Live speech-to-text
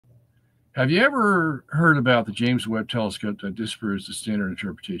Have you ever heard about the James Webb Telescope that disproves the standard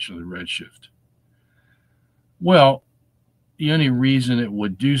interpretation of the redshift? Well, the only reason it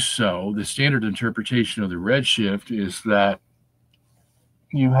would do so, the standard interpretation of the redshift, is that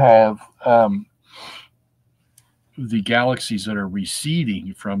you have the galaxies that are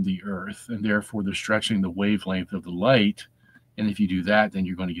receding from the Earth, and therefore they're stretching the wavelength of the light. And if you do that, then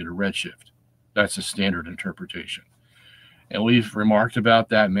you're going to get a redshift. That's a standard interpretation. And we've remarked about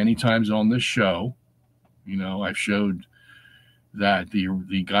that many times on this show. I've showed that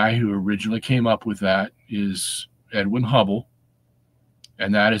the guy who originally came up with that is Edwin Hubble.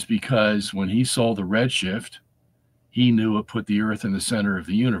 And that is because when he saw the redshift, he knew it put the Earth in the center of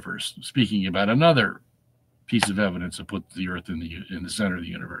the universe. Speaking about another piece of evidence that put the Earth in the center of the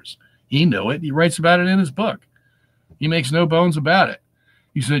universe. He knew it. He writes about it in his book. He makes no bones about it.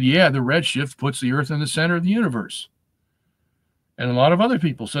 He said, yeah, the redshift puts the Earth in the center of the universe. And a lot of other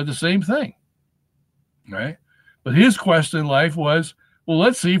people said the same thing, right? But his quest in life was, well,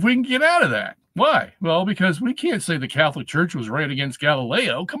 let's see if we can get out of that. Why? Well, because we can't say the Catholic Church was right against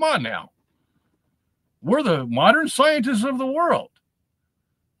Galileo. Come on now. We're the modern scientists of the world.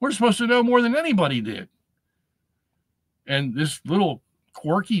 We're supposed to know more than anybody did. And this little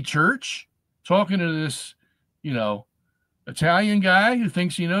quirky church talking to this, Italian guy who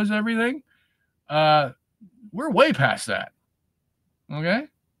thinks he knows everything, we're way past that. Okay?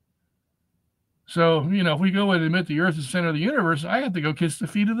 So, if we go and admit the Earth is the center of the universe, I have to go kiss the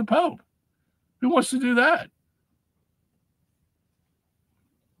feet of the Pope. Who wants to do that?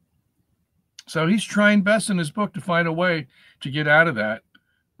 So he's trying best in his book to find a way to get out of that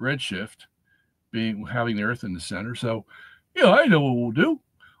redshift, having the Earth in the center. So, I know what we'll do.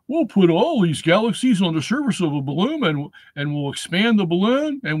 We'll put all these galaxies on the surface of a balloon, and we'll expand the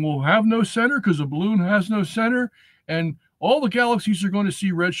balloon, and we'll have no center because the balloon has no center, and all the galaxies are going to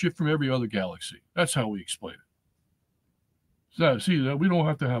see redshift from every other galaxy. That's how we explain it. So, see, we don't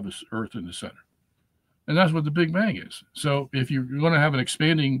have to have this Earth in the center. And that's what the Big Bang is. So if you're going to have an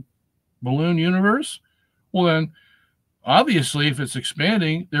expanding balloon universe, well then, obviously, if it's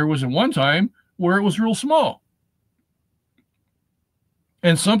expanding, there was at one time where it was real small.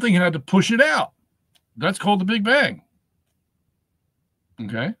 And something had to push it out. That's called the Big Bang.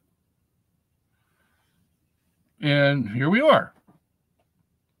 Okay? And here we are.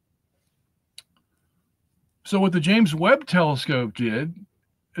 So what the James Webb Telescope did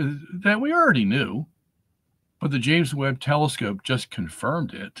is that we already knew, but the James Webb Telescope just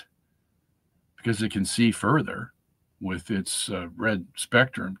confirmed it because it can see further with its red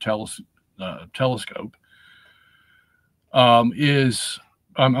spectrum telescope.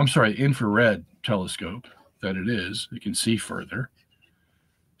 Infrared telescope that it is. It can see further.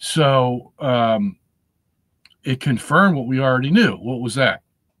 So it confirmed what we already knew. What was that?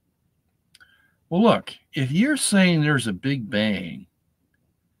 Well, look, if you're saying there's a Big Bang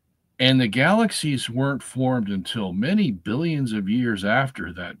and the galaxies weren't formed until many billions of years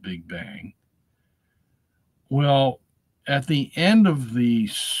after that Big Bang, well, at the end of the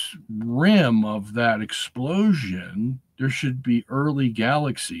rim of that explosion, there should be early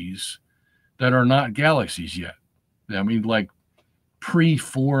galaxies that are not galaxies yet. I mean, like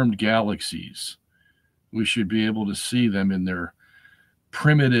pre-formed galaxies. We should be able to see them in their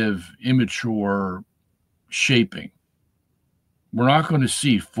primitive, immature shaping. We're not going to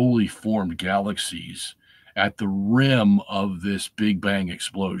see fully formed galaxies at the rim of this Big Bang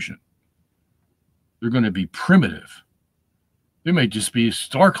explosion. They're going to be primitive. They may just be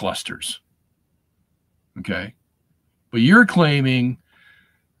star clusters. Okay? But you're claiming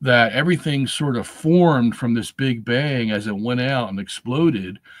that everything sort of formed from this Big Bang as it went out and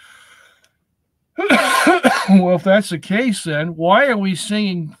exploded. Well, if that's the case, then why are we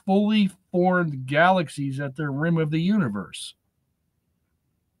seeing fully formed galaxies at the rim of the universe?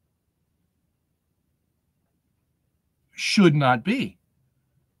 Should not be.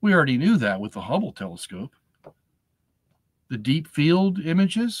 We already knew that with the Hubble telescope. The deep field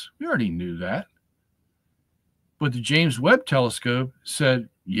images, we already knew that. But the James Webb telescope said,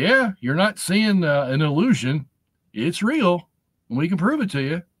 yeah, you're not seeing an illusion. It's real, and we can prove it to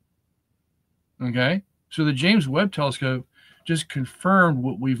you. Okay? So the James Webb telescope just confirmed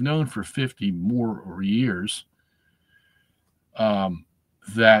what we've known for 50 more years,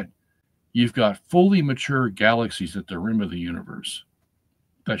 that you've got fully mature galaxies at the rim of the universe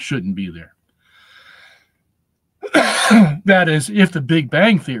that shouldn't be there. That is, if the Big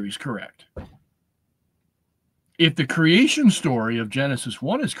Bang theory is correct. If the creation story of Genesis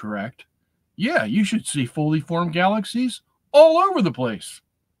 1 is correct, yeah, you should see fully formed galaxies all over the place,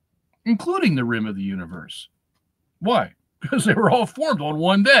 including the rim of the universe. Why? Because they were all formed on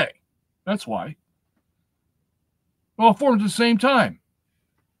one day. That's why. All formed at the same time.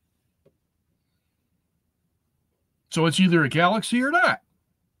 So it's either a galaxy or not.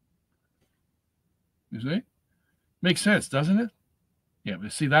 You see? Makes sense, doesn't it? Yeah,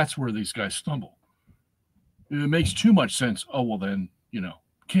 but see, that's where these guys stumble. If it makes too much sense, oh, well, then,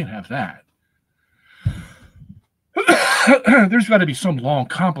 can't have that. There's got to be some long,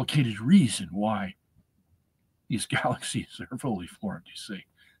 complicated reason why these galaxies are fully formed, you see.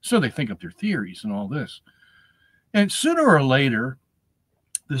 So they think up their theories and all this. And sooner or later,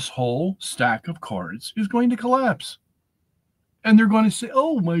 this whole stack of cards is going to collapse. And they're going to say,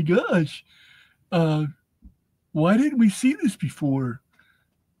 oh my gosh, why didn't we see this before?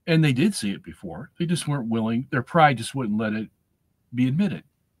 And they did see it before. They just weren't willing. Their pride just wouldn't let it be admitted.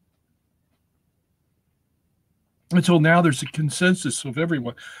 Until now, there's a consensus of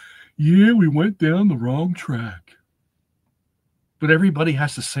everyone. Yeah, we went down the wrong track. But everybody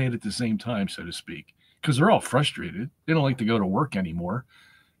has to say it at the same time, so to speak, because they're all frustrated. They don't like to go to work anymore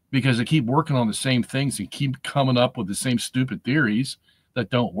because they keep working on the same things and keep coming up with the same stupid theories that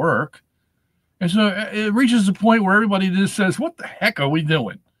don't work. And so it reaches a point where everybody just says, what the heck are we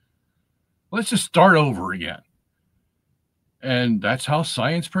doing? Let's just start over again. And that's how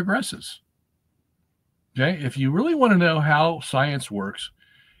science progresses. Okay, if you really want to know how science works,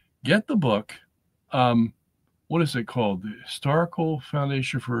 get the book. What is it called? The Historical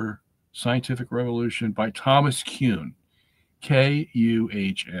Foundation for Scientific Revolution by Thomas Kuhn, Kuhn.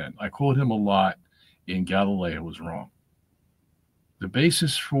 I quote him a lot in Galileo Was Wrong. The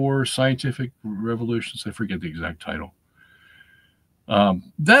Basis for Scientific Revolutions, I forget the exact title.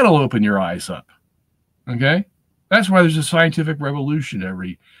 That'll open your eyes up. Okay? That's why there's a scientific revolution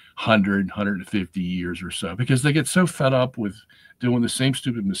every 100, 150 years or so, because they get so fed up with doing the same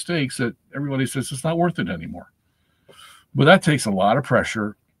stupid mistakes that everybody says it's not worth it anymore. But that takes a lot of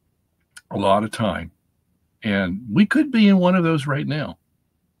pressure, a lot of time. And we could be in one of those right now.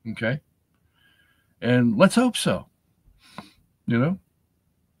 Okay? And let's hope so. But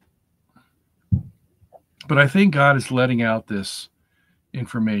I think God is letting out this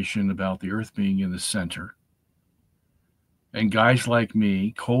information about the earth being in the center. And guys like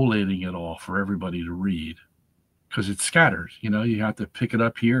me collating it all for everybody to read, because it scatters. You have to pick it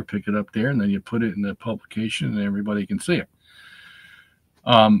up here, pick it up there, and then you put it in the publication and everybody can see it.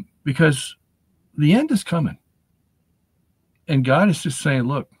 Because the end is coming. And God is just saying,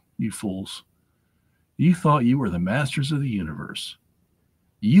 look, you fools, you thought you were the masters of the universe.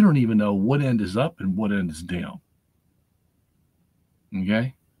 You don't even know what end is up and what end is down.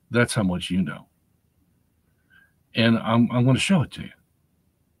 Okay? That's how much you know. And I'm going to show it to you.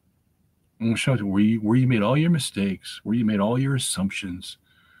 I'm going to show it to you where you made all your mistakes, where you made all your assumptions,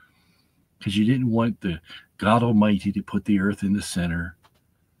 because you didn't want the God Almighty to put the earth in the center,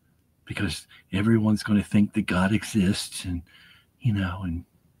 because everyone's going to think that God exists, and and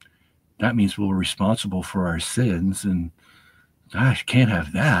that means we're responsible for our sins, and gosh, can't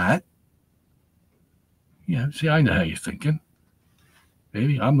have that. See, I know how you're thinking.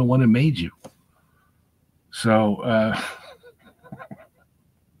 Maybe I'm the one who made you. So,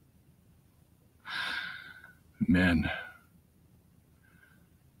 men.